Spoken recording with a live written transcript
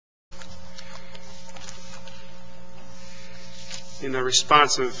in the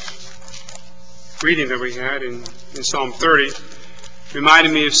responsive reading that we had in Psalm 30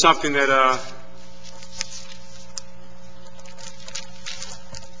 reminded me of something that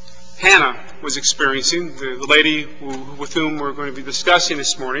Hannah was experiencing, the lady with whom we're going to be discussing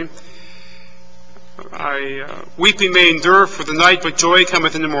this morning. Weeping may endure for the night, but joy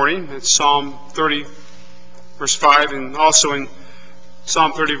cometh in the morning. That's Psalm 30, verse 5, and also in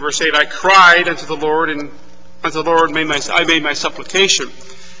Psalm 30, verse 8, I cried unto the Lord, and unto the Lord I made my supplication.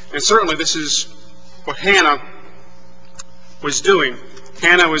 And certainly this is what Hannah was doing.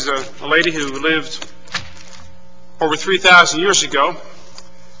 Hannah was a lady who lived over 3,000 years ago,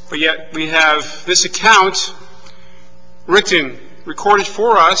 but yet we have this account recorded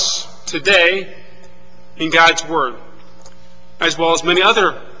for us today in God's Word, as well as many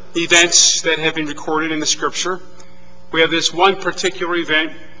other events that have been recorded in the Scripture. We have this one particular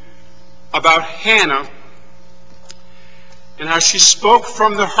event about Hannah and how she spoke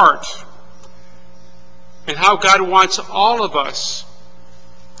from the heart, and how God wants all of us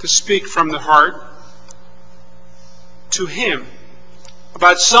to speak from the heart to Him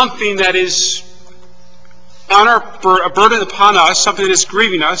about something that is a burden upon us, something that is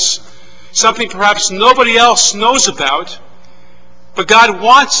grieving us, something perhaps nobody else knows about, but God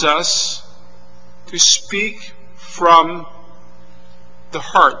wants us to speak from the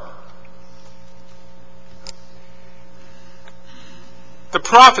heart. The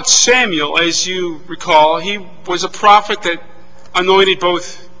prophet Samuel, as you recall, he was a prophet that anointed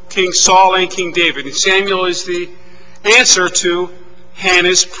both King Saul and King David. And Samuel is the answer to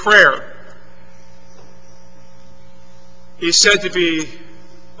Hannah's prayer. He is said to be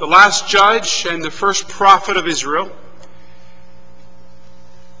the last judge and the first prophet of Israel.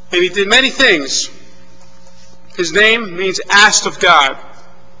 And he did many things. His name means asked of God.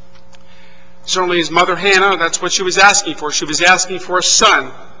 Certainly his mother Hannah, that's what she was asking for. She was asking for a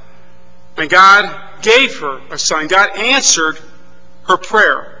son. And God gave her a son. God answered her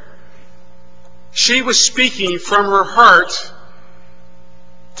prayer. She was speaking from her heart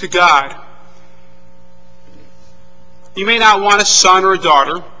to God. You may not want a son or a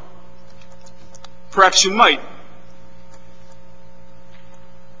daughter. Perhaps you might.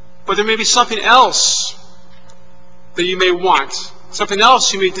 But there may be something else that you may want. Something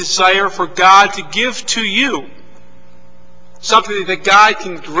else you may desire for God to give to you. Something that God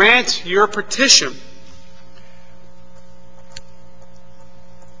can grant your petition.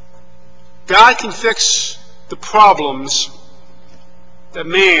 God can fix the problems that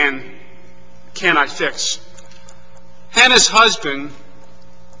man cannot fix. Hannah's husband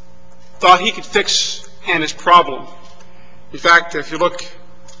thought he could fix Hannah's problem. In fact, if you look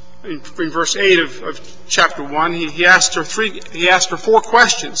in verse 8 of chapter 1, he asked her 4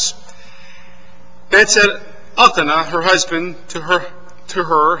 questions. Then said Elkanah, her husband, to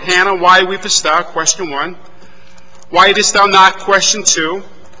her, Hannah, why weepest thou? Question 1. Why didst thou not? Question 2.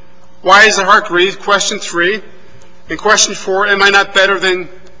 Why is the heart grieved? Question 3. And question 4, am I not better than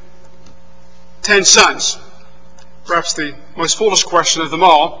 10 sons? Perhaps the most foolish question of them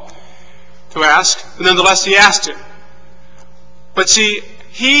all to ask, but nonetheless he asked it. But see,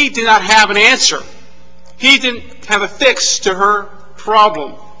 he did not have an answer. He didn't have a fix to her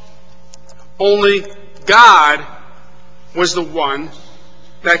problem. Only God was the one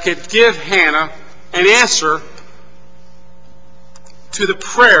that could give Hannah an answer to the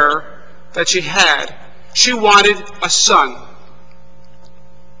prayer that she had. She wanted a son.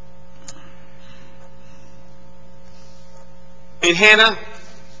 And Hannah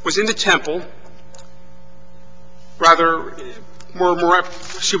was in the temple,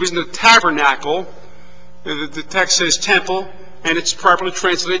 she was in the tabernacle. The text says temple, and it's properly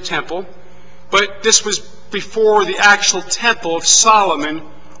translated temple. But this was before the actual temple of Solomon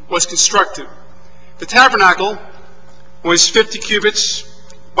was constructed. The tabernacle was 50 cubits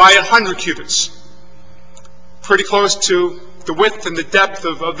by 100 cubits. Pretty close to the width and the depth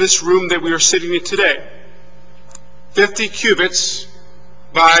of this room that we are sitting in today. 50 cubits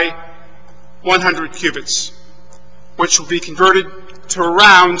by 100 cubits, which will be converted to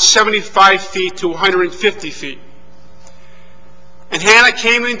around 75 feet to 150 feet. And Hannah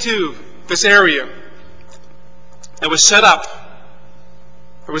came into this area that was set up.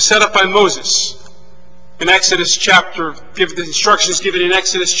 It was set up by Moses in Exodus chapter, the instructions given in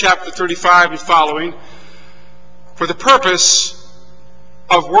Exodus chapter 35 and following, for the purpose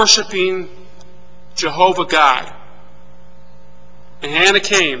of worshiping Jehovah God. And Hannah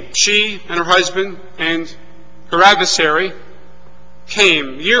came. She and her husband and her adversary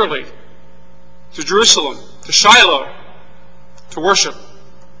came yearly to Jerusalem, to Shiloh, to worship.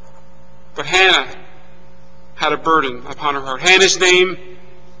 But Hannah had a burden upon her heart. Hannah's name,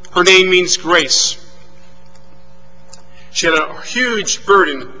 her name means grace. She had a huge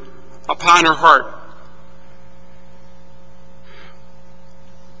burden upon her heart.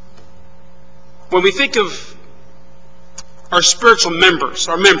 When we think of our spiritual members,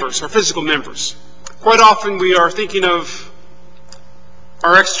 our physical members, quite often we are thinking of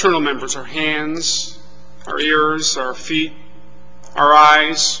our external members, our hands, our ears, our feet, our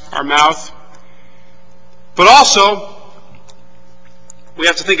eyes, our mouth. But also, we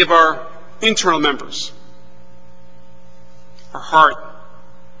have to think of our internal members, our heart,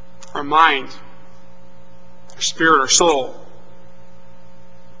 our mind, our spirit, our soul.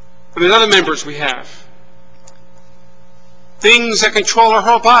 And there's other members we have. Things that control our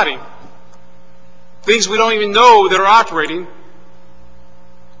whole body. Things we don't even know that are operating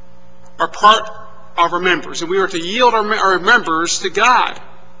are part of our members. And we are to yield our members to God.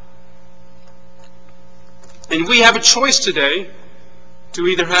 And we have a choice today to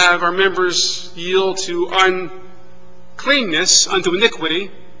either have our members yield to uncleanness, unto iniquity,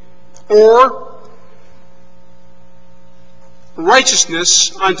 or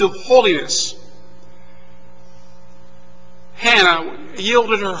righteousness unto holiness. Hannah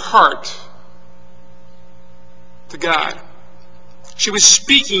yielded her heart to God. She was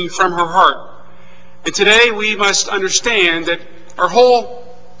speaking from her heart. And today we must understand that our whole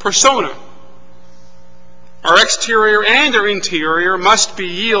persona, our exterior and our interior, must be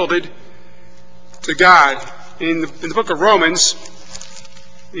yielded to God. In the book of Romans,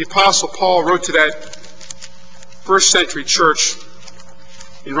 the Apostle Paul wrote to that first century church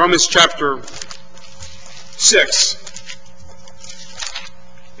in Romans chapter 6.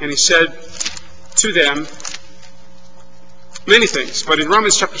 And he said to them many things. But in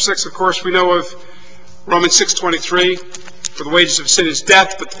Romans chapter 6, of course, we know of Romans 6:23, for the wages of sin is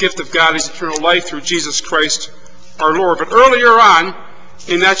death, but the gift of God is eternal life through Jesus Christ our Lord. But earlier on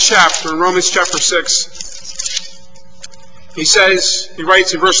in that chapter, in Romans chapter 6, he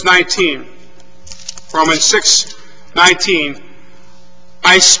writes in verse 19, Romans 6:19,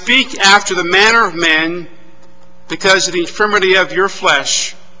 I speak after the manner of men because of the infirmity of your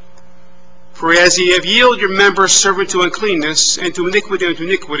flesh. For as ye have yielded your members servant to uncleanness, and to iniquity unto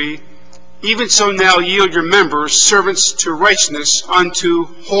iniquity, even so now yield your members servants to righteousness unto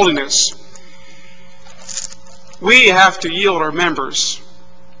holiness. We have to yield our members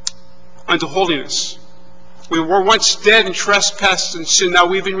unto holiness. We were once dead in trespasses and sin. Now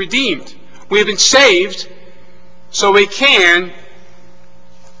we've been redeemed. We have been saved, so we can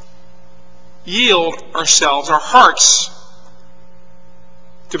yield ourselves, our hearts,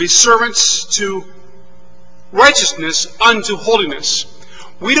 to be servants to righteousness unto holiness.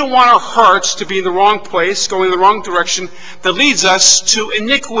 We don't want our hearts to be in the wrong place, going in the wrong direction, that leads us to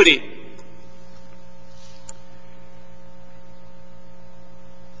iniquity.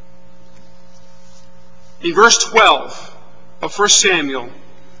 In verse 12 of 1 Samuel,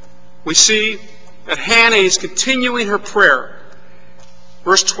 we see that Hannah is continuing her prayer.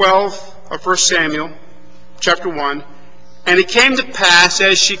 Verse 12 of 1 Samuel, chapter 1, and it came to pass,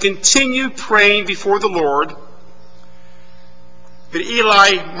 as she continued praying before the Lord, that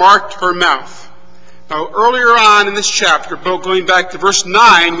Eli marked her mouth. Now, earlier on in this chapter, going back to verse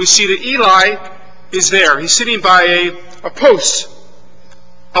 9, we see that Eli is there. He's sitting by a post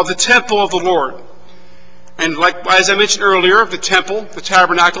of the temple of the Lord. And as I mentioned earlier, the temple, the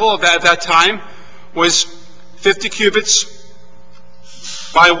tabernacle at that time, was 50 cubits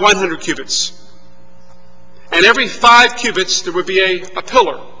by 100 cubits. And every 5 cubits, there would be a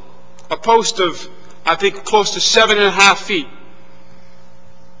pillar, a post of, I think, close to 7.5 feet,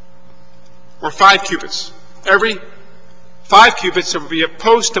 or 5 cubits. Every 5 cubits, there would be a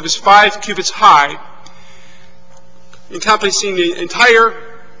post that was 5 cubits high, encompassing the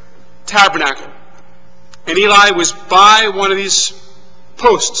entire tabernacle. And Eli was by one of these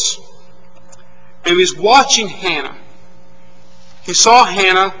posts, and he was watching Hannah. He saw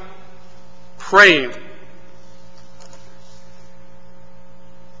Hannah praying.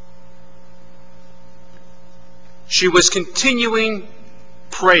 She was continuing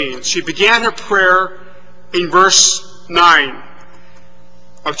praying. She began her prayer in verse 9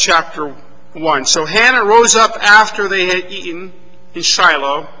 of chapter 1. So Hannah rose up after they had eaten in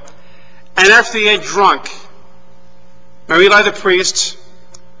Shiloh, and after they had drunk. Now Eli the priest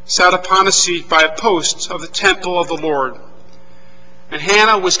sat upon a seat by a post of the temple of the Lord. And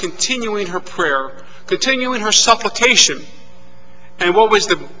Hannah was continuing her prayer, continuing her supplication. And what was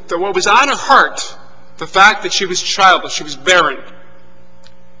on her heart? The fact that she was childless, she was barren.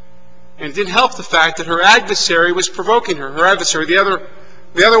 And it didn't help the fact that her adversary was provoking her. Her adversary, the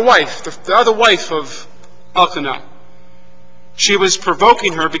other wife of Elkanah. She was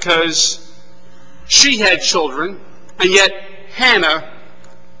provoking her because she had children, and yet Hannah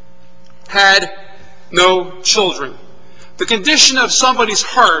had no children. The condition of somebody's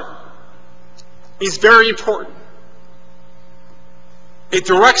heart is very important. It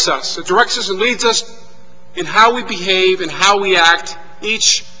directs us. It directs us and leads us in how we behave and how we act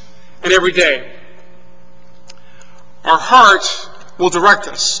each and every day. Our heart will direct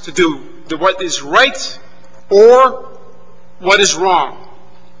us to do what is right or what is wrong.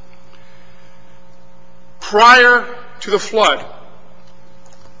 Prior to the flood,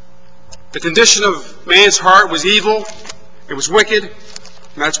 the condition of man's heart was evil, it was wicked, and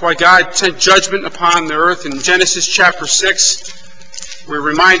that's why God sent judgment upon the earth. In Genesis chapter 6, we're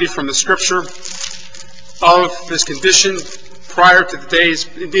reminded from the scripture of this condition prior to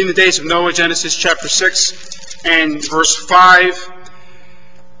in the days of Noah, Genesis chapter 6 and verse 5.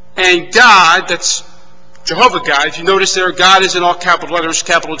 And God, that's Jehovah God, if you notice there, God is in all capital letters,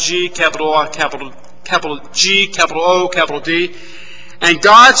 capital G, capital O, capital G, capital O, capital D. And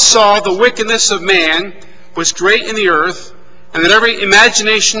God saw the wickedness of man was great in the earth, and that every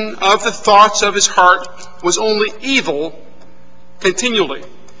imagination of the thoughts of his heart was only evil continually.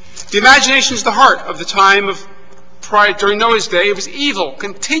 The imagination is the heart of the time of pride during Noah's day. It was evil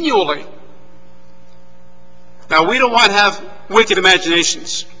continually. Now, we don't want to have wicked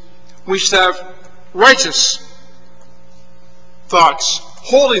imaginations. We should have righteous thoughts,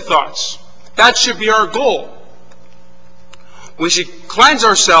 holy thoughts. That should be our goal. We should cleanse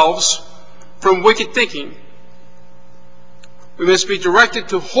ourselves from wicked thinking. We must be directed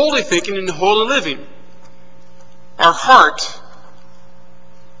to holy thinking and holy living. Our heart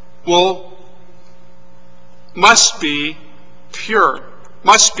must be pure,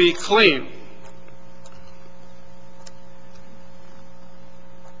 must be clean.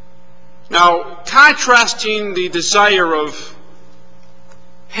 Now, contrasting the desire of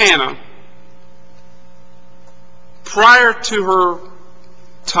Hannah prior to her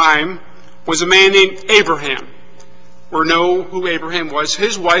time was a man named Abraham. We know who Abraham was.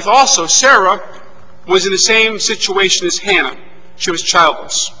 His wife, also Sarah, was in the same situation as Hannah. She was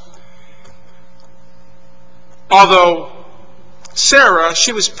childless. Although Sarah,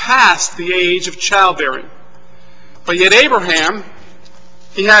 she was past the age of childbearing. But yet Abraham,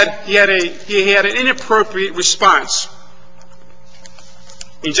 he had an inappropriate response.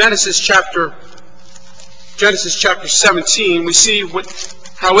 In Genesis chapter 17, we see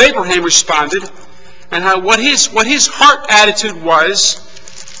how Abraham responded, and what his heart attitude was,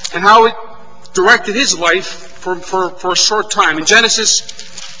 and how it directed his life for a short time. In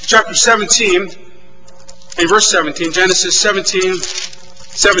Genesis chapter 17, in verse 17, Genesis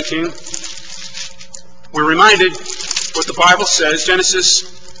 17, we're reminded what the Bible says. Genesis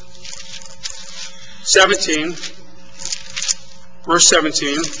 17, verse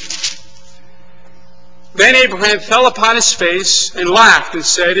 17. Then Abraham fell upon his face and laughed and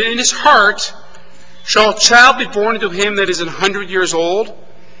said, in his heart shall a child be born unto him that is 100 years old,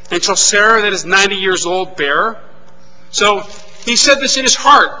 and shall Sarah that is 90 years old bear? So he said this in his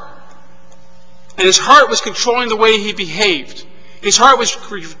heart. And his heart was controlling the way he behaved. His heart was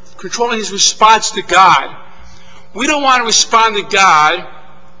controlling his response to God. We don't want to respond to God,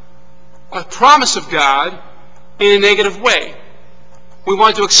 a promise of God, in a negative way. We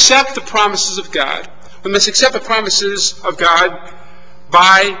want to accept the promises of God. We must accept the promises of God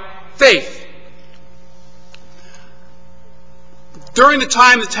by faith. During the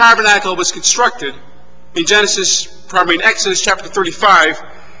time the tabernacle was constructed, in Exodus chapter 35,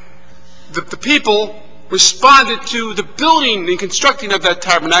 the people responded to the building and constructing of that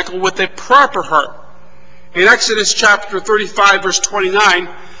tabernacle with a proper heart. In Exodus chapter 35, verse 29,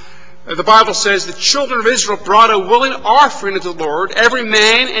 the Bible says, the children of Israel brought a willing offering unto the Lord, every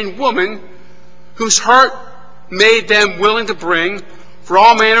man and woman whose heart made them willing to bring for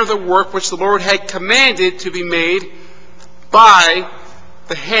all manner of the work which the Lord had commanded to be made by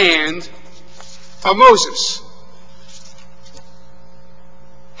the hand of Moses.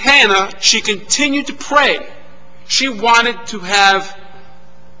 Hannah, she continued to pray. She wanted to have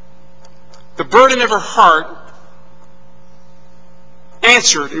the burden of her heart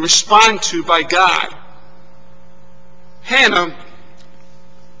answered and responded to by God. Hannah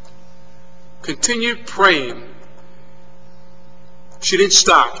continued praying. She didn't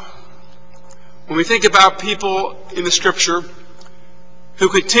stop. When we think about people in the Scripture who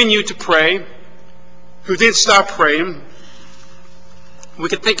continued to pray, who didn't stop praying, we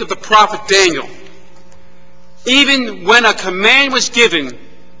can think of the prophet Daniel. Even when a command was given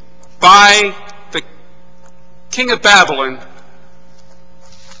by the king of Babylon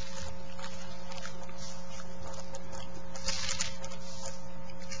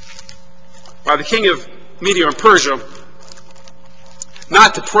by the king of Media and Persia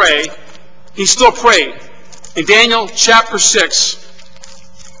not to pray, he still prayed. In Daniel chapter 6,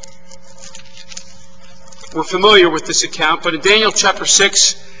 we're familiar with this account, but in Daniel chapter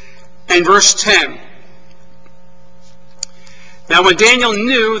 6 and verse 10, now when Daniel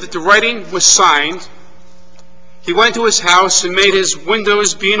knew that the writing was signed, he went to his house and made his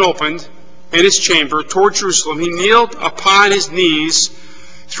windows being opened in his chamber toward Jerusalem. He kneeled upon his knees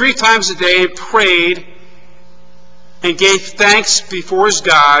 3 times a day and prayed and gave thanks before his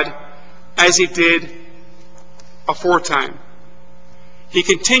God as he did aforetime. He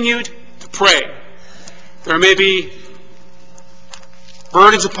continued to pray. There may be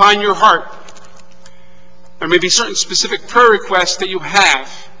burdens upon your heart. There may be certain specific prayer requests that you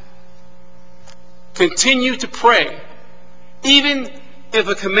have. Continue to pray. Even if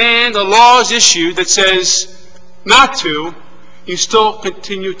a command, a law is issued that says not to, you still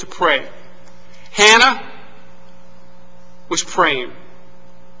continue to pray. Hannah was praying.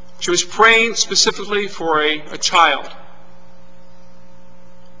 She was praying specifically for a child.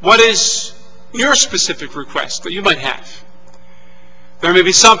 What is your specific request that you might have? There may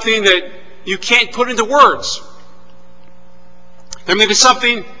be something that you can't put into words. There may be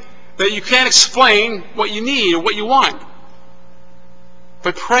something that you can't explain what you need or what you want.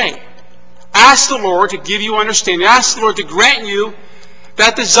 But pray. Ask the Lord to give you understanding. Ask the Lord to grant you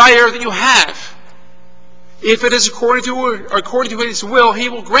that desire that you have. If it is according to His will, He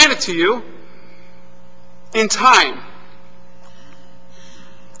will grant it to you in time.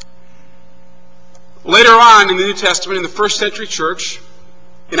 Later on in the New Testament, in the first century church,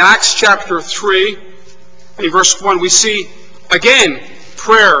 in Acts chapter 3, in verse 1, we see again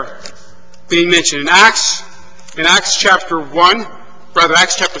prayer being mentioned. In Acts chapter 3,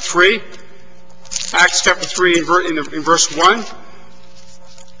 in verse 1,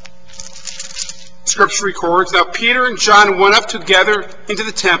 Scripture records, now Peter and John went up together into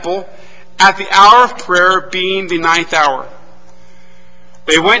the temple at the hour of prayer, being the 9th hour.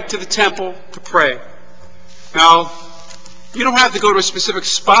 They went to the temple to pray. Now, you don't have to go to a specific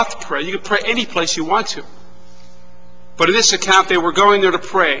spot to pray. You can pray any place you want to. But in this account, they were going there to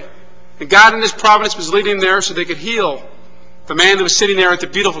pray. And God in His providence was leading them there so they could heal the man that was sitting there at the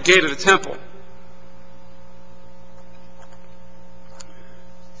beautiful gate of the temple.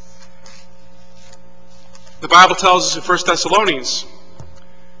 The Bible tells us in 1 Thessalonians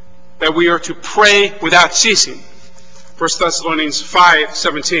that we are to pray without ceasing. 1 Thessalonians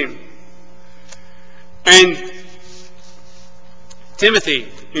 5:17. And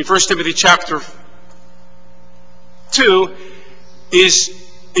Timothy, in 1 Timothy chapter 2, is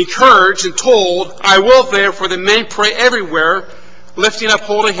encouraged and told, I will therefore that men pray everywhere, lifting up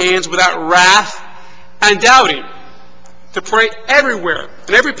holy hands without wrath and doubting. To pray everywhere,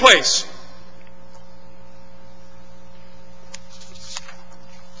 in every place.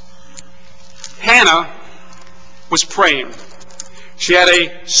 Hannah was praying. She had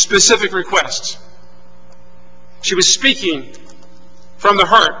a specific request. She was speaking from the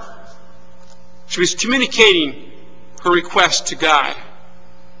heart. She was communicating her request to God.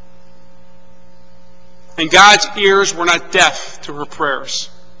 And God's ears were not deaf to her prayers.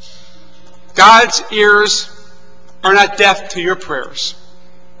 God's ears are not deaf to your prayers.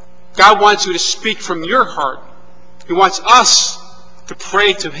 God wants you to speak from your heart. He wants us to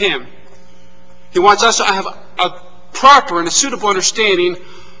pray to Him. He wants us to have a proper and a suitable understanding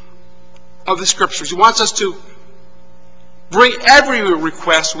of the Scriptures. He wants us to bring every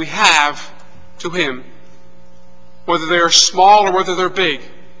request we have to Him, whether they are small or whether they're big.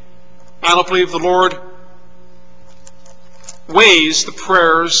 I don't believe the Lord weighs the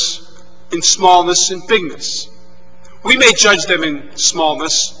prayers in smallness and bigness. We may judge them in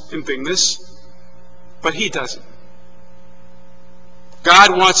smallness and bigness, but He doesn't.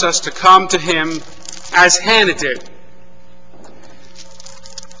 God wants us to come to Him as Hannah did.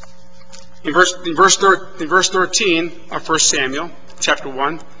 In verse 13 of 1 Samuel, chapter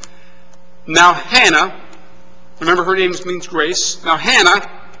 1, now Hannah, remember her name means grace, now Hannah,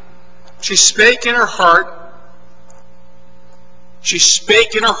 she spake in her heart,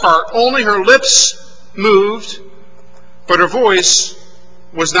 only her lips moved, but her voice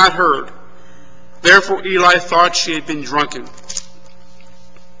was not heard. Therefore Eli thought she had been drunken.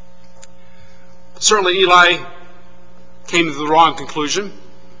 Certainly Eli came to the wrong conclusion.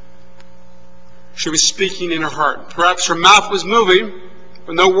 She was speaking in her heart. Perhaps her mouth was moving,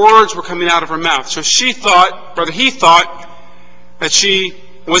 but no words were coming out of her mouth. So he thought that she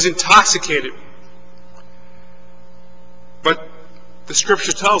was intoxicated. But the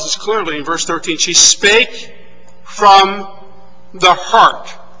Scripture tells us clearly in verse 13, she spake from the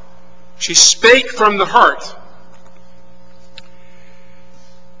heart. She spake from the heart.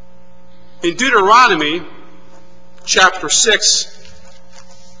 In Deuteronomy chapter 6,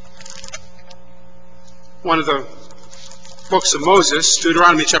 one of the books of Moses,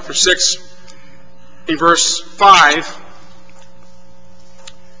 Deuteronomy chapter 6, in verse 5,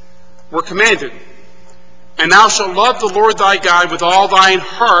 we're commanded, "And thou shalt love the Lord thy God with all thine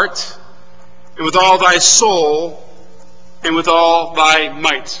heart, and with all thy soul, and with all thy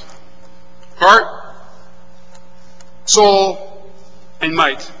might." Heart, soul, and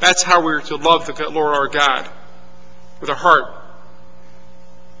might. That's how we're to love the Lord our God, with our heart.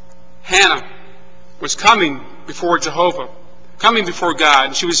 Hannah was coming before Jehovah, coming before God,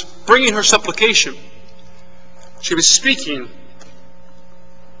 and she was bringing her supplication. She was speaking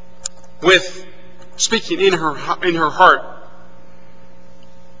in her heart.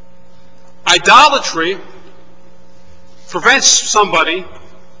 Idolatry prevents somebody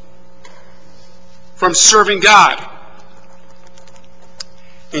from serving God.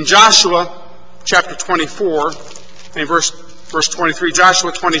 In Joshua chapter 24 and verse 23,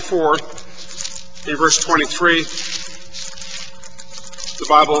 Joshua 24 and verse 23, the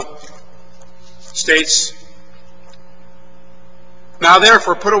Bible states, "Now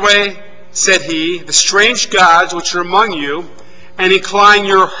therefore put away, said he, the strange gods which are among you, and incline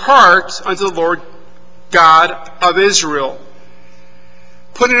your heart unto the Lord God of Israel."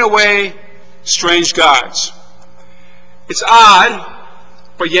 Putting away strange gods. It's odd,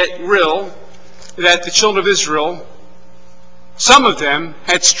 but yet real, that the children of Israel, some of them,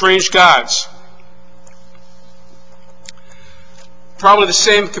 had strange gods. Probably the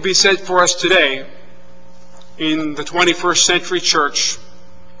same could be said for us today in the 21st century church.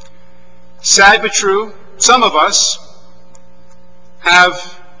 Sad but true, some of us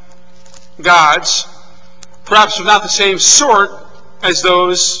have gods, perhaps not the same sort as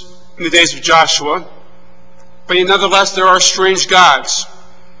those in the days of Joshua, but nonetheless there are strange gods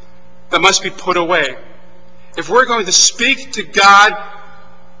that must be put away. If we're going to speak to God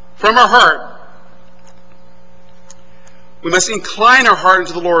from our heart, we must incline our heart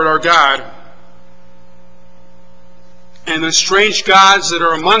into the Lord our God. And the strange gods that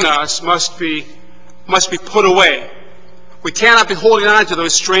are among us must be put away. We cannot be holding on to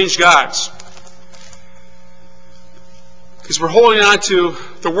those strange gods, because we're holding on to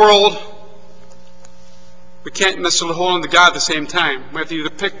the world. We can't necessarily hold on to God at the same time. We have to either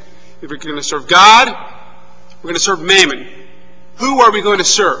pick if we're going to serve God, we're going to serve Mammon. Who are we going to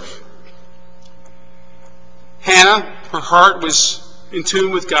serve? Hannah, her heart was in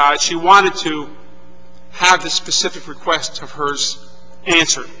tune with God. She wanted to have this specific request of hers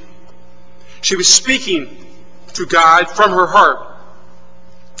answered. She was speaking to God from her heart.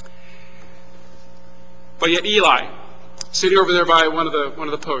 But yet Eli, sitting over there by one of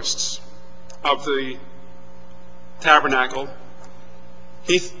the posts of the tabernacle,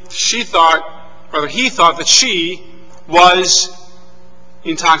 he thought that she was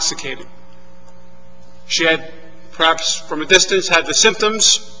intoxicated. She had, perhaps from a distance, had the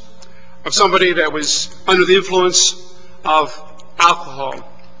symptoms of somebody that was under the influence of alcohol.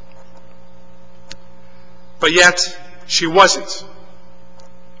 But yet, she wasn't.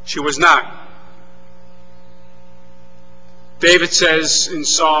 She was not. David says in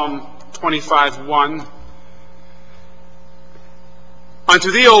Psalm 25:1,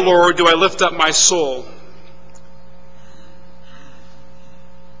 "Unto thee, O Lord, do I lift up my soul."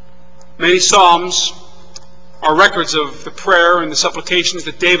 Many psalms are records of the prayer and the supplications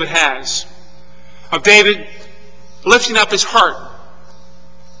that David has, of David lifting up his heart,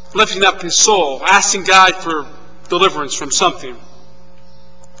 lifting up his soul, asking God for deliverance from something.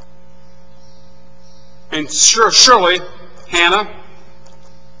 And surely Hannah,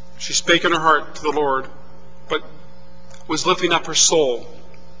 she spake in her heart to the Lord, but was lifting up her soul.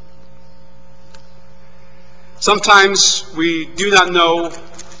 Sometimes we do not know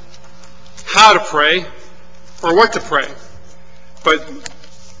how to pray or what to pray. But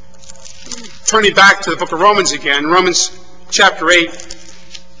turning back to the book of Romans again, Romans chapter 8,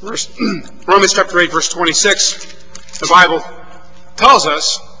 verse 26, the Bible tells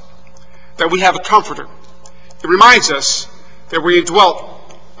us that we have a comforter. It reminds us that we are indwelt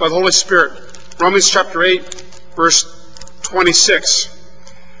by the Holy Spirit. Romans chapter 8, verse 26.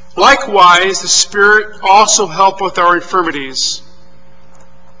 "Likewise, the Spirit also helpeth our infirmities.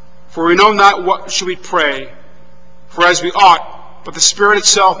 For we know not what should we pray, for as we ought, but the Spirit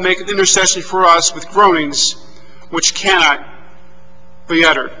itself maketh intercession for us with groanings which cannot be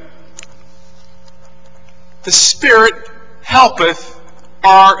uttered." The Spirit helpeth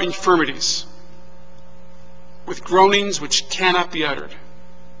our infirmities with groanings which cannot be uttered.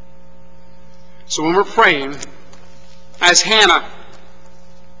 So when we're praying, as Hannah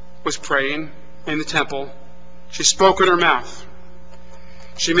was praying in the temple, she spoke with her mouth.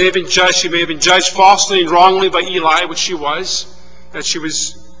 She may have been judged. She may have been judged falsely and wrongly by Eli, which she was, that she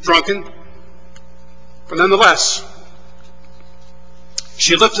was drunken. But nonetheless,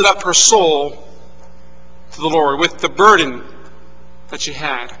 she lifted up her soul to the Lord with the burden that she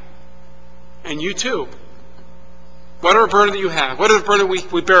had. And you too. Whatever burden that you have, whatever burden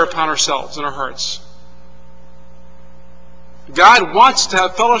we bear upon ourselves and our hearts, God wants to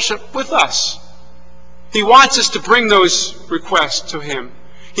have fellowship with us. He wants us to bring those requests to Him.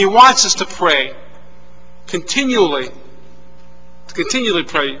 He wants us to pray continually. To continually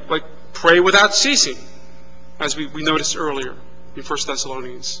pray, like pray without ceasing, as we noticed earlier in 1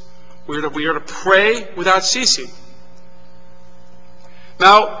 Thessalonians. We are to pray without ceasing.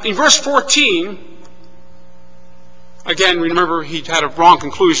 Now, in verse 14, again, remember he had a wrong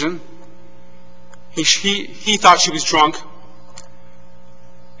conclusion. He thought she was drunk.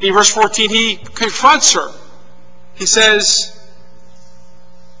 In verse 14, he confronts her. He says,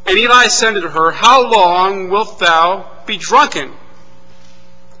 "And Eli said unto her, How long wilt thou be drunken?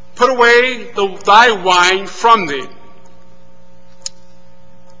 Put away thy wine from thee."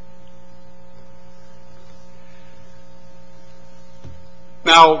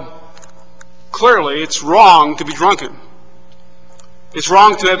 Now, clearly, it's wrong to be drunken. It's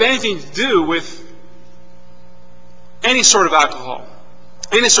wrong to have anything to do with any sort of alcohol,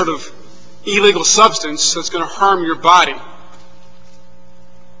 any sort of illegal substance that's going to harm your body.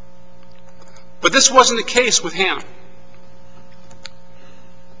 But this wasn't the case with Hannah.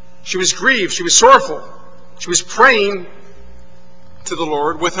 She was grieved. She was sorrowful. She was praying to the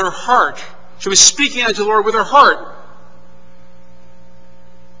Lord with her heart. She was speaking unto the Lord with her heart.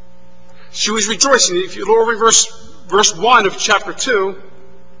 She was rejoicing. If you look over verse 1 of chapter 2,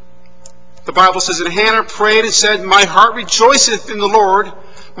 the Bible says, "And Hannah prayed and said, My heart rejoiceth in the Lord.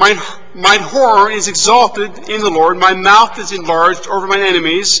 Mine horror is exalted in the Lord. My mouth is enlarged over mine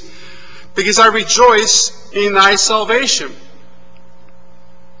enemies, because I rejoice in thy salvation."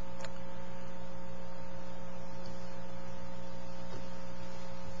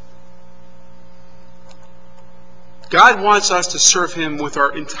 God wants us to serve Him with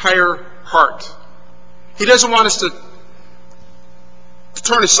our entire heart. He doesn't want us to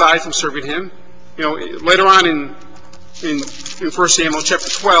turn aside from serving Him. You know, later on in 1 Samuel chapter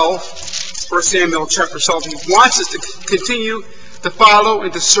 12, 1 Samuel chapter 12, He wants us to continue to follow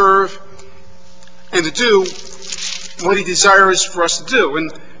and to serve and to do what He desires for us to do.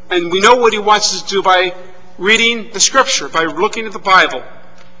 And we know what He wants us to do by reading the Scripture, by looking at the Bible.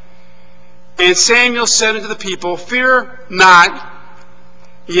 And Samuel said unto the people, "Fear not,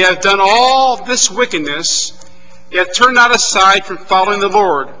 ye have done all this wickedness, yet turn not aside from following the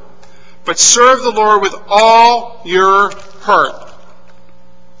Lord, but serve the Lord with all your heart."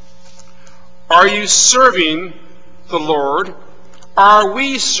 Are you serving the Lord? Are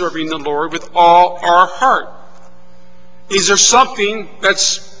we serving the Lord with all our heart? Is there something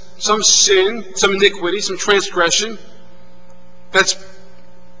that's some sin, some iniquity, some transgression that's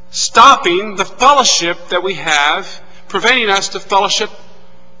stopping the fellowship that we have, preventing us to fellowship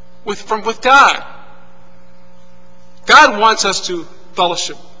with God? God wants us to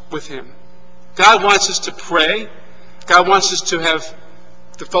fellowship with Him. God wants us to pray. God wants us to have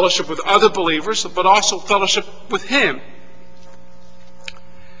the fellowship with other believers, but also fellowship with Him.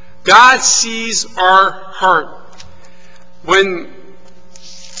 God sees our heart. When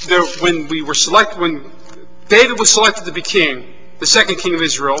David was selected to be king, the second king of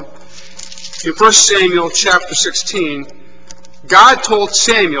Israel, in 1 Samuel chapter 16, God told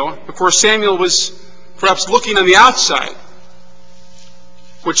Samuel, of course Samuel was perhaps looking on the outside,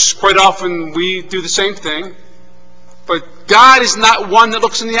 which quite often we do the same thing, but God is not one that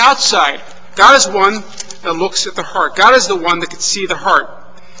looks on the outside. God is one that looks at the heart. God is the one that can see the heart.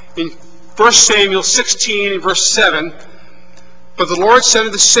 In 1 Samuel 16 and verse 7, "But the Lord said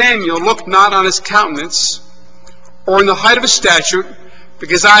unto Samuel, Look not on his countenance, or in the height of his stature,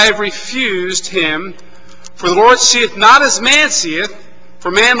 because I have refused him. For the Lord seeth not as man seeth, for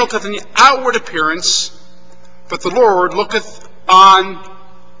man looketh on the outward appearance, but the Lord looketh on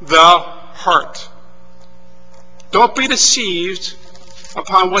the heart." Don't be deceived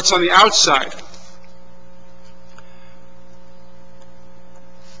upon what's on the outside.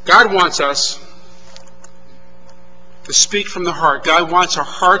 God wants us to speak from the heart. God wants our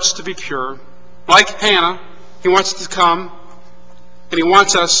hearts to be pure. Like Hannah, He wants us to come, and He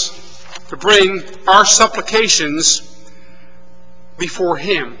wants us to bring our supplications before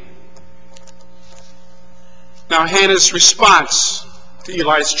Him. Now, Hannah's response to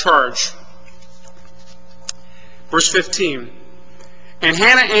Eli's charge. Verse 15. And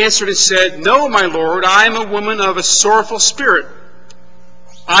Hannah answered and said, No, my Lord, I am a woman of a sorrowful spirit.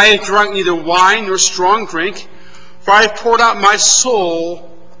 I have drunk neither wine nor strong drink, for I have poured out my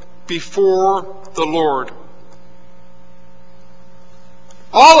soul before the Lord.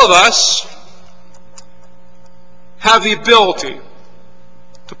 All of us have the ability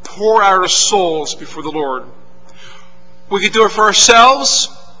to pour out our souls before the Lord. We could do it for ourselves,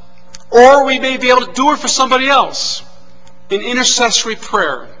 or we may be able to do it for somebody else in intercessory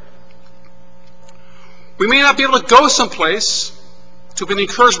prayer. We may not be able to go someplace to be an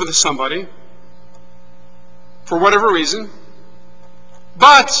encouragement to somebody for whatever reason,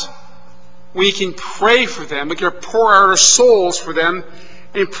 but we can pray for them. We can pour out our souls for them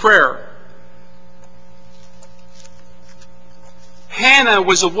in prayer. Hannah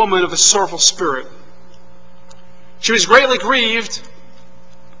was a woman of a sorrowful spirit. She was greatly grieved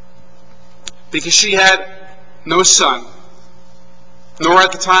because she had no son, nor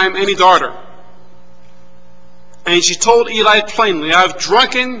at the time any daughter. And she told Eli plainly, I have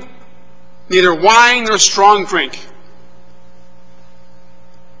drunken neither wine nor strong drink,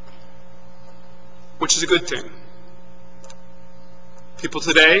 which is a good thing. People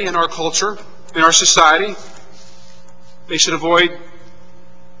today in our culture, in our society, they should avoid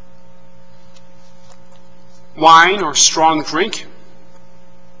wine or strong drink.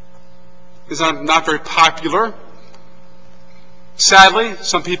 It's not very popular. Sadly,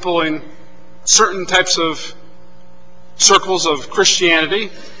 some people in certain types of circles of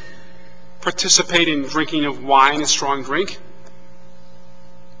Christianity participate in drinking of wine and strong drink.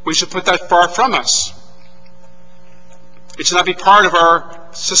 We should put that far from us. It should not be part of our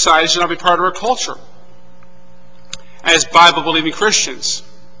society. It should not be part of our culture as Bible-believing Christians.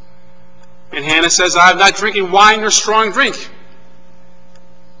 And Hannah says, I am not drinking wine nor strong drink,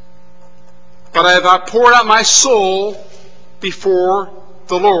 but I have poured out my soul before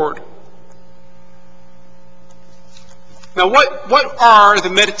the Lord. Now, what are the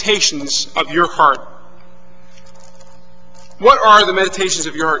meditations of your heart? What are the meditations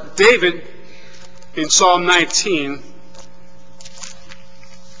of your heart? David, in Psalm 19,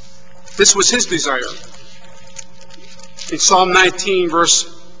 this was his desire. In Psalm 19,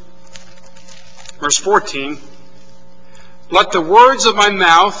 verse 14, let the words of my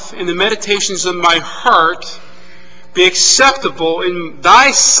mouth and the meditations of my heart be acceptable in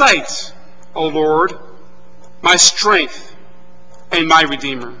thy sight, O Lord, my strength and my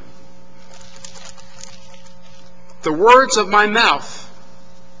Redeemer. The words of my mouth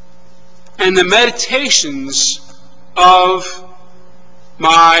and the meditations of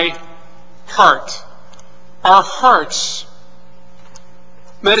my heart. Our hearts.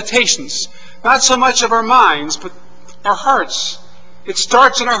 Meditations. Not so much of our minds, but our hearts. It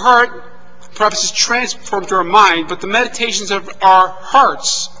starts in our heart, perhaps it's transformed to our mind, but the meditations of our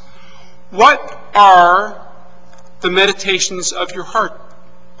hearts. What are the meditations of your heart?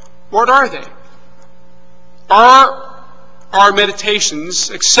 What are they? Are our meditations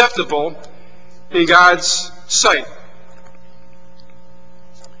acceptable in God's sight?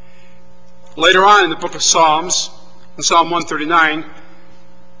 Later on in the book of Psalms, in Psalm 139,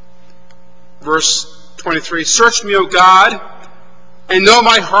 verse 23, search me, O God, and know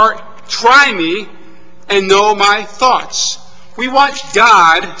my heart. Try me and know my thoughts. We want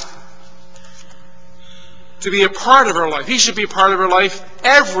God to be a part of our life. He should be a part of our life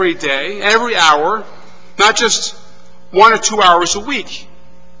every day, every hour, not just 1 or 2 hours a week.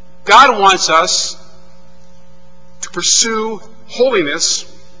 God wants us to pursue holiness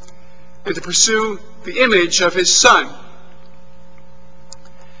and to pursue the image of His Son.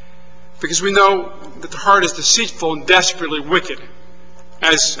 Because we know that the heart is deceitful and desperately wicked,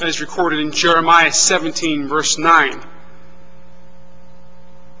 as recorded in Jeremiah 17, verse 9.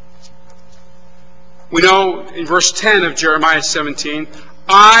 We know in verse 10 of Jeremiah 17,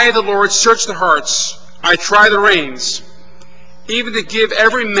 I, the Lord, search the hearts, I try the reins, even to give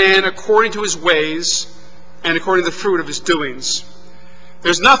every man according to his ways and according to the fruit of his doings.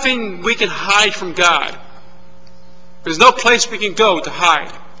 There's nothing we can hide from God. There's no place we can go to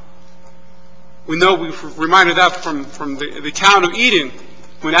hide. We know, we've reminded that from the account of Eden,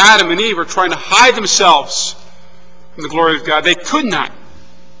 when Adam and Eve were trying to hide themselves from the glory of God. They could not.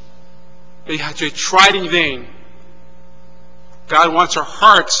 They tried in vain. God wants our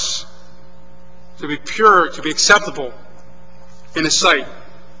hearts to be pure, to be acceptable in His sight.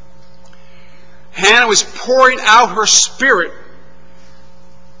 Hannah was pouring out her spirit,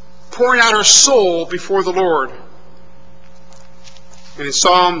 pouring out her soul before the Lord. And in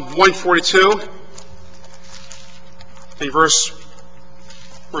Psalm 142, in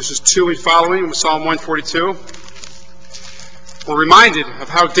verses 2 and following, Psalm 142, We're reminded of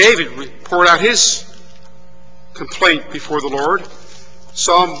how David poured out his complaint before the Lord.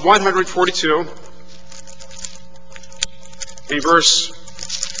 Psalm 142, in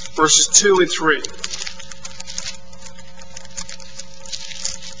verses 2 and 3.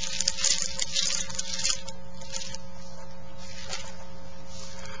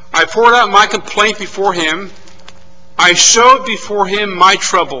 I poured out my complaint before him. I showed before him my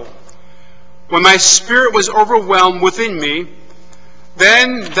trouble. When my spirit was overwhelmed within me,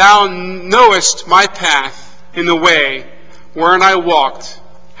 then thou knowest my path in the way wherein I walked.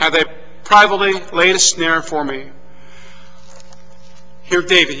 Have they privately laid a snare for me? Here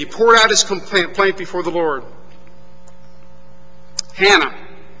David, he poured out his complaint before the Lord. Hannah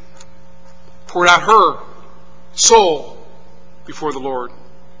poured out her soul before the Lord.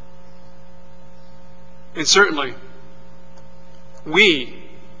 And certainly, we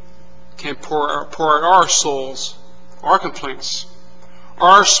can pour out our souls, our complaints,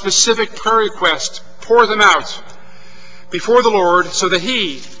 our specific prayer requests, pour them out before the Lord so that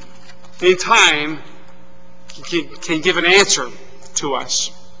He, in time, can give an answer to us.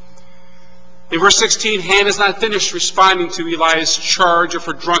 In verse 16, Hannah's not finished responding to Eli's charge of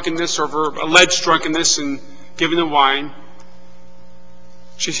her drunkenness or of her alleged drunkenness in giving the wine.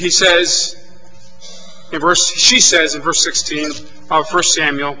 She says in verse 16 of 1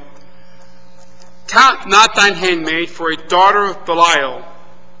 Samuel, count not thine handmaid for a daughter of Belial,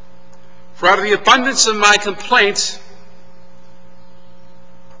 for out of the abundance of my complaints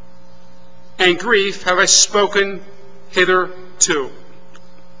and grief have I spoken hitherto.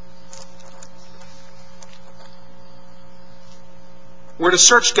 We're to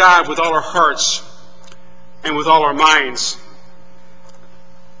search God with all our hearts and with all our minds.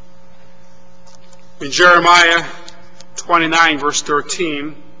 In Jeremiah 29, verse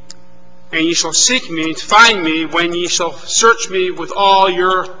 13, and ye shall seek me and find me when ye shall search me with all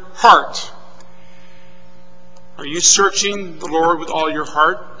your heart. Are you searching the Lord with all your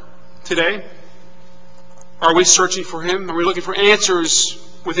heart today? Are we searching for Him? Are we looking for answers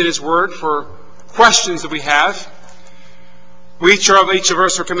within His Word for questions that we have? Each of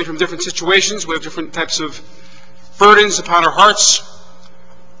us are coming from different situations. We have different types of burdens upon our hearts.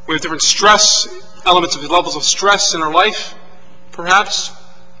 We have different stress, elements of levels of stress in our life, perhaps.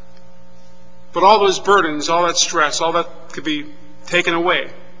 But all those burdens, all that stress, all that could be taken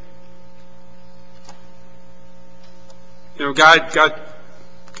away. You know, God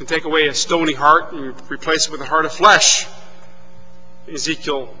can take away a stony heart and replace it with a heart of flesh.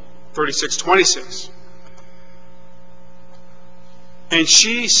 Ezekiel 36:26. And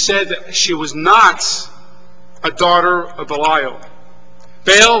she said that she was not a daughter of Belial.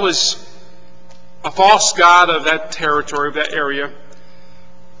 Baal was a false god of that territory, of that area.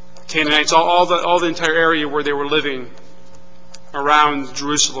 Canaanites, all the entire area where they were living around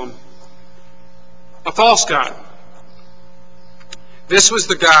Jerusalem. A false god. This was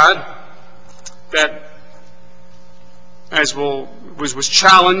the God that, was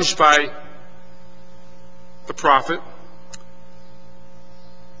challenged by the prophet.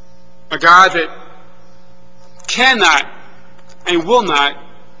 A God that cannot and will not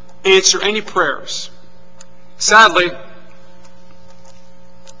answer any prayers. Sadly,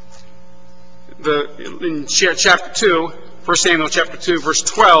 in chapter 2, 1 Samuel chapter 2, verse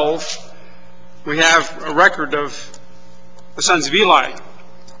 12, we have a record of the sons of Eli.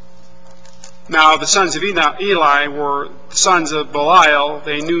 Now, the sons of Eli were the sons of Belial.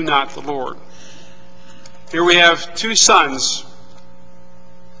 They knew not the Lord. Here we have two sons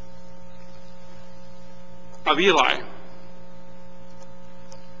of Eli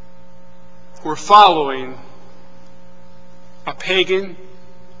who are following a pagan,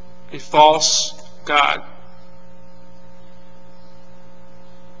 a false god.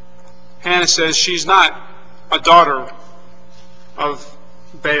 Hannah says she's not a daughter of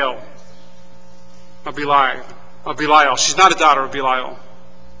Baal, of Belial. She's not a daughter of Belial.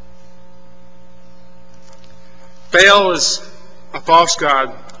 Baal is a false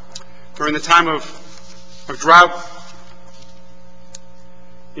god. During the time of drought,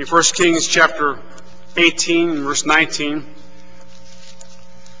 in 1 Kings chapter 18, verse 19,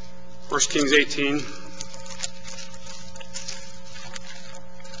 1 Kings 18,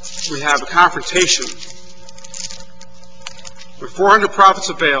 we have a confrontation with 400 prophets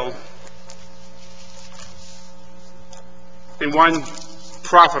of Baal and one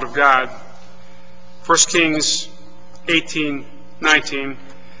prophet of God. 1 Kings 18:19.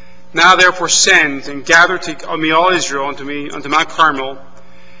 Now therefore send and gather to me all Israel unto Mount Carmel,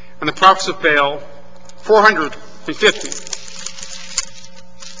 and the prophets of Baal 450,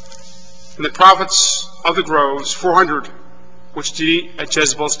 and the prophets of the groves 400 which did eat at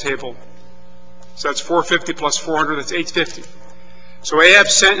Jezebel's table. So that's 450 plus 400, that's 850. So Ahab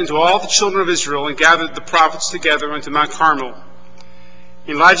sent into all the children of Israel and gathered the prophets together unto Mount Carmel.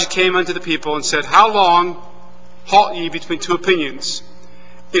 Elijah came unto the people and said, How long halt ye between two opinions?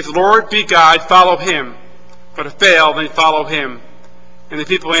 If the Lord be God, follow him. But if Baal, then follow him. And the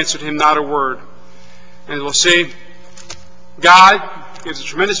people answered him not a word. And we'll see, God gives a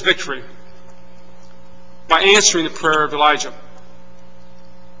tremendous victory by answering the prayer of Elijah.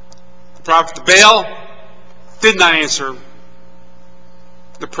 The prophet Baal did not answer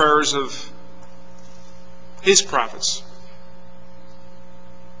the prayers of his prophets.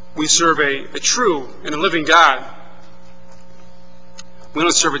 We serve a true and a living God. We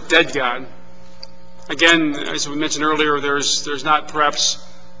don't serve a dead God. Again, as we mentioned earlier, there's not perhaps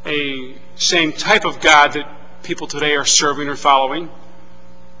a same type of God that people today are serving or following.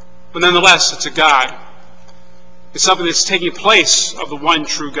 But nonetheless, it's a God. It's something that's taking place of the one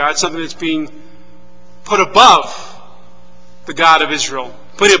true God, something that's being put above the God of Israel,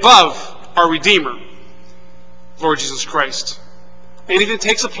 put above our Redeemer, Lord Jesus Christ. Anything that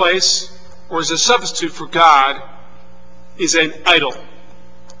takes a place or is a substitute for God is an idol.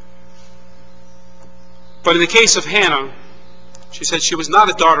 But in the case of Hannah, she said she was not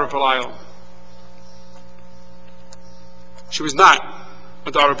a daughter of Belial. She was not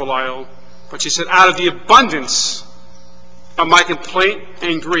a daughter of Belial, but she said, out of the abundance of my complaint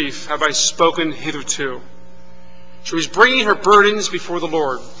and grief have I spoken hitherto. She was bringing her burdens before the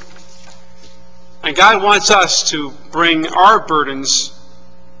Lord. And God wants us to bring our burdens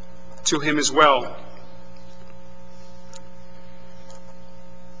to him as well.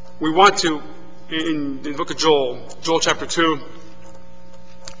 We want to, in the book of Joel chapter 2,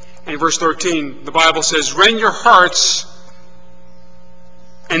 and verse 13, the Bible says, Rend your hearts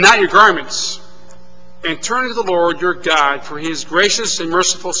and not your garments, and turn to the Lord your God, for he is gracious and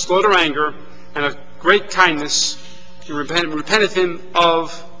merciful, slow to anger, and of great kindness, and repenteth him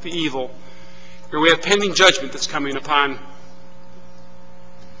of the evil. Here we have pending judgment that's coming upon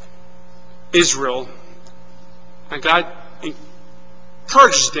Israel, and God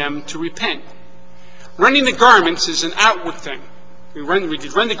encourages them to repent. Rending the garments is an outward thing. We rend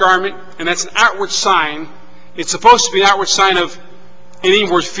the garment, and that's an outward sign. It's supposed to be an outward sign of an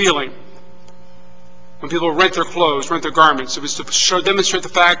inward feeling. When people rent their clothes, rent their garments, it was to demonstrate the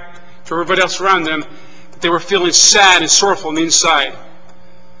fact to everybody else around them that they were feeling sad and sorrowful on the inside.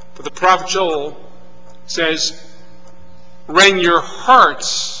 But the prophet Joel says, Rend your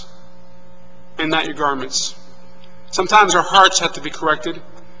hearts and not your garments. Sometimes our hearts have to be corrected.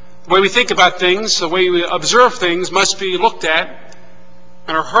 The way we think about things, the way we observe things must be looked at,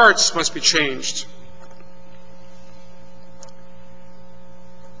 and our hearts must be changed.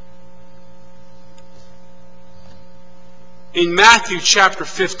 In Matthew chapter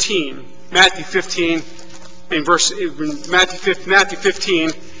 15, Matthew 15 and verse 8,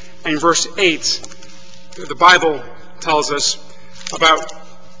 the Bible tells us about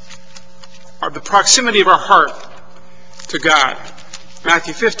the proximity of our heart to God.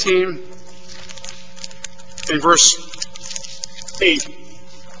 Matthew 15 and verse 8.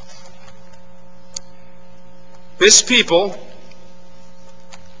 This people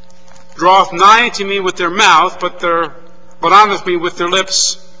draweth nigh unto me with their mouth, but honoreth me with their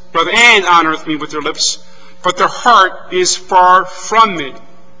lips, and honoreth me with their lips, but their heart is far from me.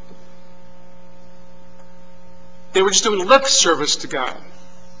 They were just doing lip service to God,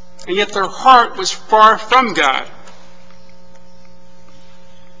 and yet their heart was far from God.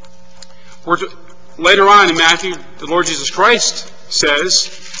 Later on in Matthew, the Lord Jesus Christ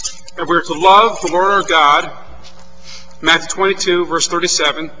says that we're to love the Lord our God. Matthew 22, verse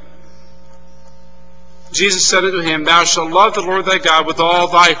 37. Jesus said unto him, Thou shalt love the Lord thy God with all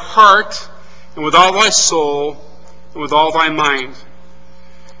thy heart, and with all thy soul, and with all thy mind.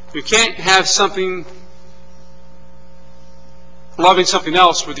 You can't have something, loving something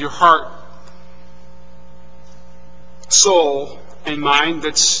else with your heart, soul, and mind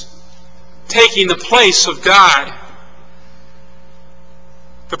that's taking the place of God.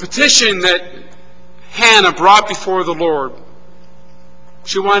 The petition that Hannah brought before the Lord,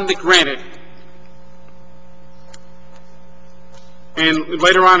 she wanted it granted. And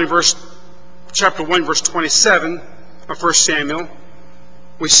later on in chapter 1, verse 27 of 1 Samuel,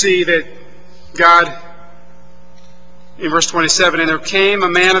 we see that God, in verse 27, And there came a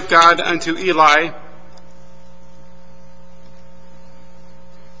man of God unto Eli,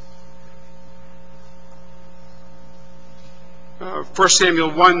 1 Samuel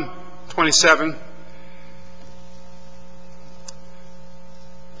 1:27.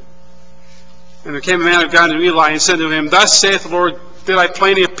 And there came a man of God to Eli and said to him, Thus saith the Lord, did I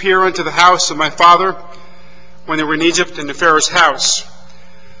plainly appear unto the house of my father when they were in Egypt, in the Pharaoh's house?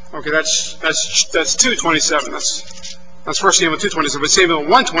 Okay, that's 2:27. That's 1 Samuel 2:27. But Samuel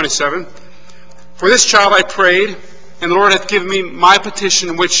 1:27. For this child I prayed, and the Lord hath given me my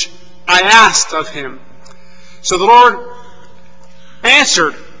petition which I asked of him. So the Lord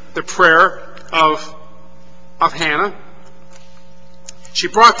answered the prayer of Hannah. She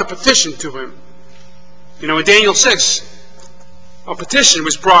brought the petition to him. You know, in Daniel 6, a petition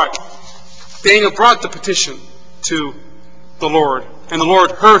was brought. Daniel brought the petition to the Lord, and the Lord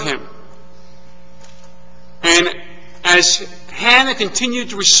heard him. And as Hannah continued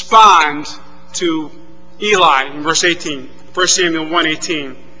to respond to Eli in verse 18, 1 Samuel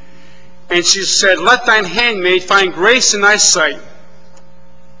 1:18, and she said, Let thine handmaid find grace in thy sight.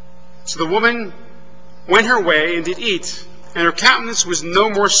 So the woman went her way and did eat, and her countenance was no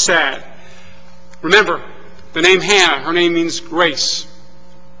more sad. Remember, the name Hannah, her name means grace.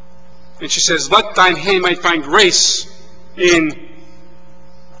 And she says, Let thine handmaid find grace in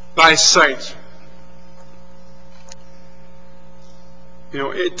thy sight. You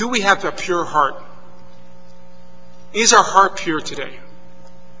know, do we have a pure heart? Is our heart pure today?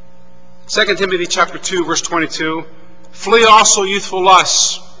 2 Timothy chapter 2, verse 22, Flee also youthful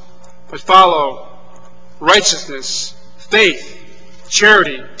lusts, but follow righteousness, faith,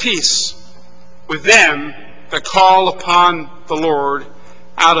 charity, peace, with them that call upon the Lord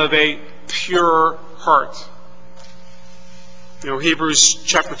out of a pure heart. You know, Hebrews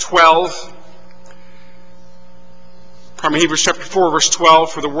chapter 4, verse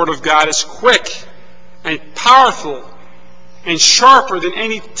 12, For the word of God is quick and powerful and sharper than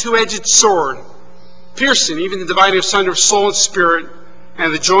any two-edged sword, piercing even the dividing asunder of soul and spirit,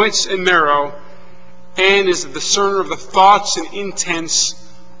 and the joints and marrow, and is the discerner of the thoughts and intents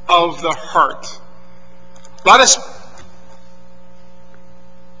of the heart. Let us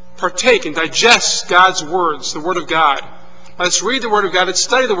partake and digest God's words, the Word of God. Let us read the Word of God and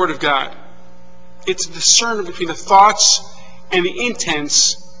study the Word of God. It's a discernment between the thoughts and the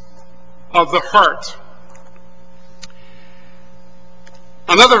intents of the heart.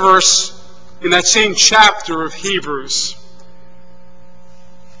 Another verse in that same chapter of Hebrews.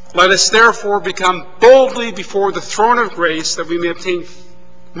 Let us therefore become boldly before the throne of grace, that we may obtain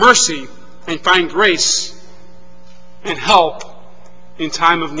mercy and find grace and help in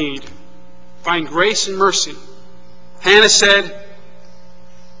time of need. Find grace and mercy. Hannah said,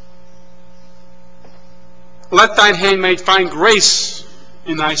 Let thine handmaid find grace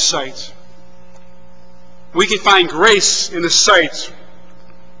in thy sight. We can find grace in the sight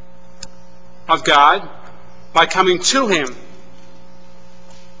of God by coming to Him,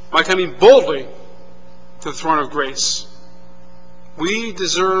 by coming boldly to the throne of grace. We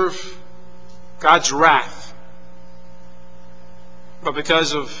deserve God's wrath, but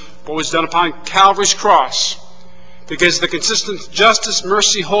because of what was done upon Calvary's cross, because of the consistent justice,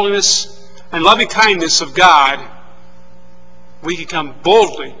 mercy, holiness, and loving kindness of God, we can come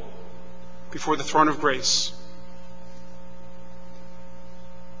boldly before the throne of grace.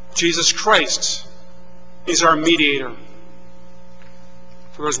 Jesus Christ is our mediator.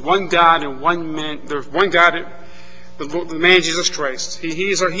 For there's one God and one man. There's one God, the man Jesus Christ. He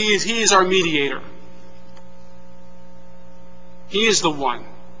is our mediator. He is the one.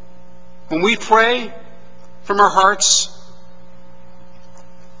 When we pray from our hearts,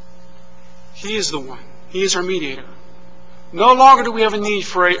 He is the one. He is our mediator. No longer do we have a need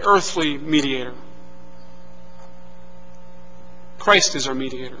for an earthly mediator. Christ is our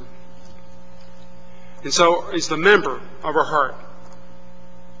mediator. And so is the member of our heart.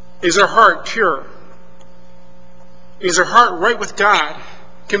 Is our heart pure? Is our heart right with God?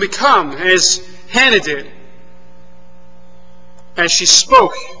 Can we come as Hannah did, as she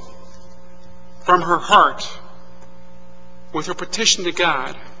spoke from her heart with her petition to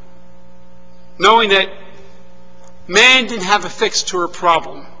God, knowing that man didn't have a fix to her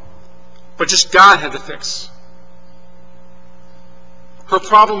problem, but just God had the fix. Her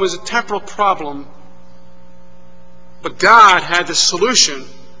problem was a temporal problem, but God had the solution,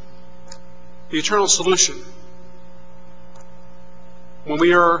 the eternal solution. When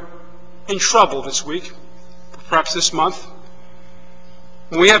we are in trouble this week, perhaps this month,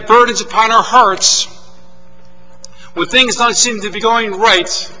 when we have burdens upon our hearts, when things don't seem to be going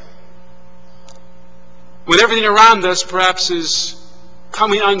right, when everything around us perhaps is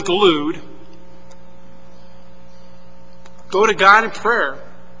coming unglued, go to God in prayer.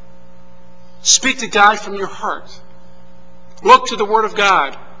 Speak to God from your heart. Look to the Word of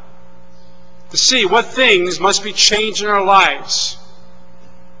God to see what things must be changed in our lives.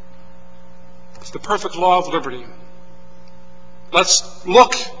 It's the perfect law of liberty. Let's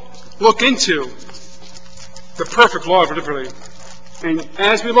look into the perfect law of liberty. And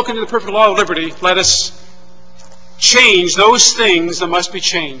as we look into the perfect law of liberty, let us change those things that must be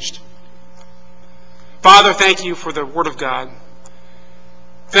changed. Father, thank you for the Word of God.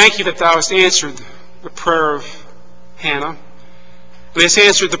 Thank you that thou hast answered the prayer of Hannah. And hast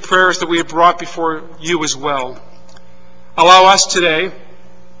answered the prayers that we have brought before you as well. Allow us today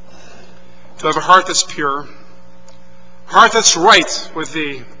to have a heart that's pure, a heart that's right with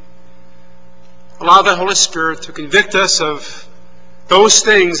thee. Allow the Holy Spirit to convict us of those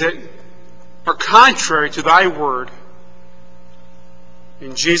things that are contrary to thy word.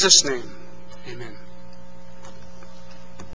 In Jesus' name, amen.